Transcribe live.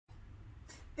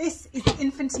This is the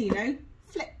Infantino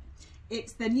Flip.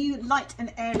 It's the new light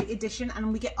and airy edition,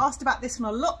 and we get asked about this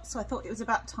one a lot, so I thought it was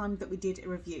about time that we did a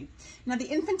review. Now, the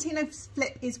Infantino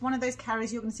Flip is one of those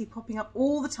carriers you're going to see popping up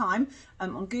all the time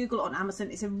on Google, on Amazon.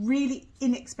 It's a really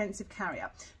inexpensive carrier.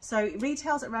 So it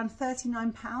retails at around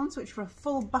 £39, which for a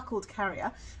full buckled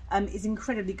carrier is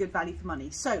incredibly good value for money.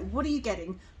 So what are you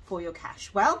getting for your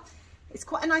cash? Well, it's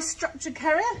quite a nice structured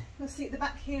carrier. You'll see at the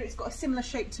back here, it's got a similar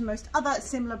shape to most other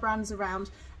similar brands around,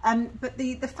 but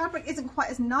the fabric isn't quite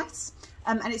as nice,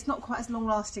 and it's not quite as long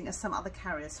lasting as some other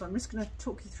carriers. So I'm just going to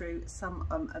talk you through some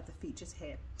of the features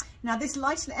here. Now, this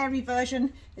light and airy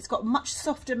version, it's got much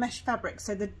softer mesh fabric.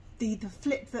 So the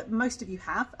Flip that most of you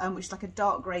have, which is like a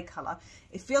dark grey colour,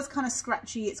 it feels kind of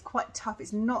scratchy, it's quite tough,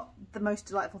 it's not the most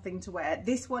delightful thing to wear.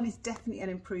 This one is definitely an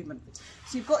improvement.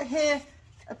 So you've got here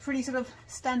a pretty sort of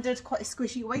standard, quite a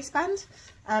squishy waistband.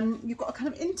 You've got a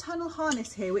kind of internal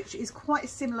harness here, which is quite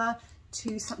similar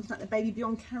to something like the Baby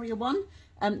Beyond Carrier one.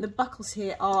 The buckles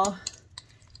here are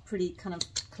pretty kind of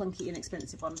clunky,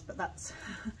 inexpensive ones, but that's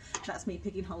me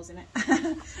picking holes in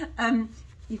it.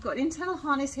 You've got an internal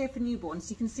harness here for newborns.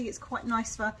 You can see it's quite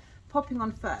nice for popping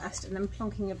on first and then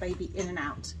plonking a baby in and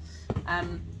out.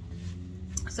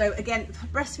 So again, for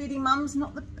breastfeeding mums,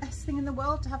 not the best thing in the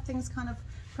world to have things kind of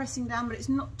pressing down, but it's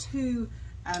not too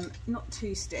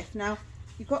stiff. Now,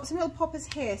 you've got some little poppers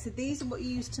here, so these are what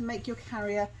you use to make your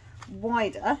carrier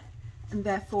wider and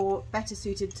therefore better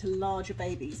suited to larger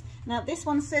babies. Now, this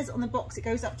one says on the box it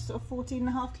goes up to sort of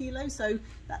 14.5 kilos, so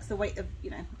that's the weight of,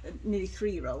 you know, a nearly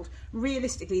 3-year-old.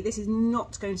 Realistically, this is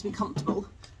not going to be comfortable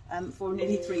for a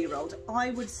nearly 3-year-old.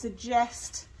 I would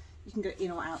suggest you can go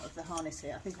in or out of the harness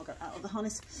here. I think I'll go out of the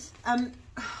harness.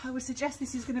 I would suggest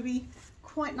this is going to be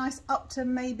quite nice up to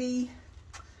maybe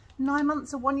 9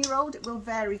 months or 1-year-old. It will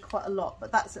vary quite a lot,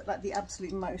 but that's at like the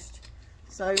absolute most.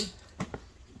 So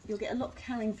you'll get a lot of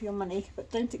carrying for your money,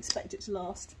 but don't expect it to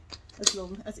last as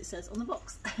long as it says on the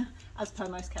box, as per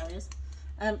most carriers.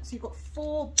 So you've got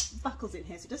 4 buckles in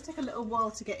here, so it does take a little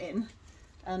while to get in.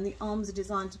 The arms are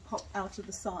designed to pop out of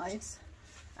the sides.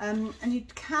 And you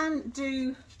can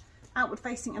do outward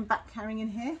facing and back carrying in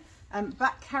here.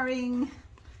 Back carrying,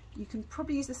 you can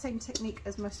probably use the same technique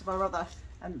as most of our other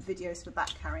videos for back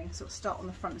carrying, sort of start on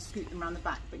the front and scoot them around the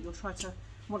back, but you'll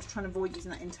want to try and avoid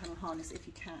using that internal harness if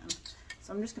you can.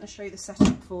 So I'm just going to show you the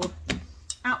setup for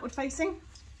outward facing.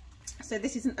 So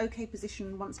this is an okay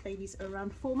position once babies are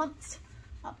around 4 months,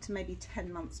 up to maybe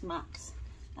 10 months max.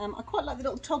 I quite like the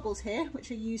little toggles here,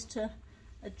 which are used to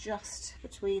adjust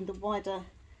between the wider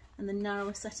and the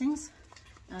narrower settings.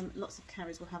 Lots of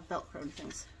carriers will have Velcro and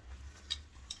things,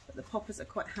 but the poppers are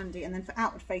quite handy. And then for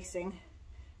outward facing,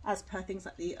 as per things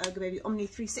like the Ergobaby Omni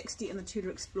 360 and the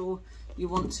Tudor Explore, you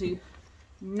want to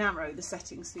narrow the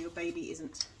settings so your baby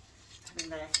isn't having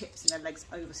their hips and their legs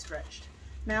overstretched.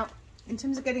 Now, in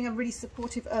terms of getting a really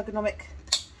supportive ergonomic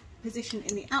position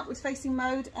in the outward facing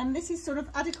mode, and this is sort of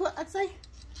adequate, I'd say.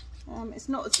 It's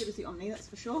not as good as the Omni, that's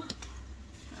for sure.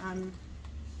 Turn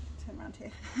around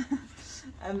here.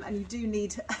 And you do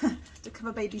need to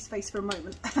cover baby's face for a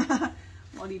moment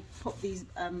while you pop these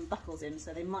buckles in,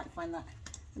 so they might find that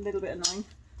a little bit annoying.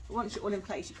 But once you're all in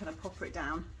place, you kind of popper it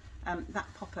down. That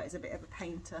popper is a bit of a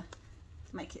pain to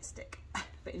make it stick,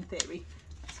 but in theory,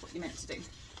 that's what you're meant to do.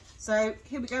 So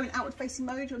here we go in outward facing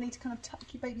mode. You'll need to kind of tuck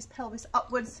your baby's pelvis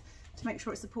upwards to make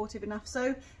sure it's supportive enough.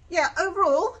 So yeah,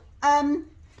 overall,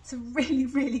 it's a really,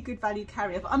 really good value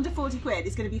carrier. For under 40 quid,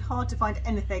 it's going to be hard to find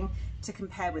anything to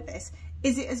compare with this.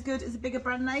 Is it as good as the bigger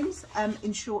brand names?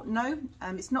 In short, no.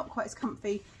 It's not quite as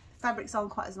comfy, the fabrics aren't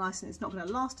quite as nice, and it's not going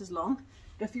to last as long.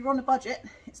 But if you're on a budget,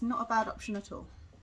 it's not a bad option at all.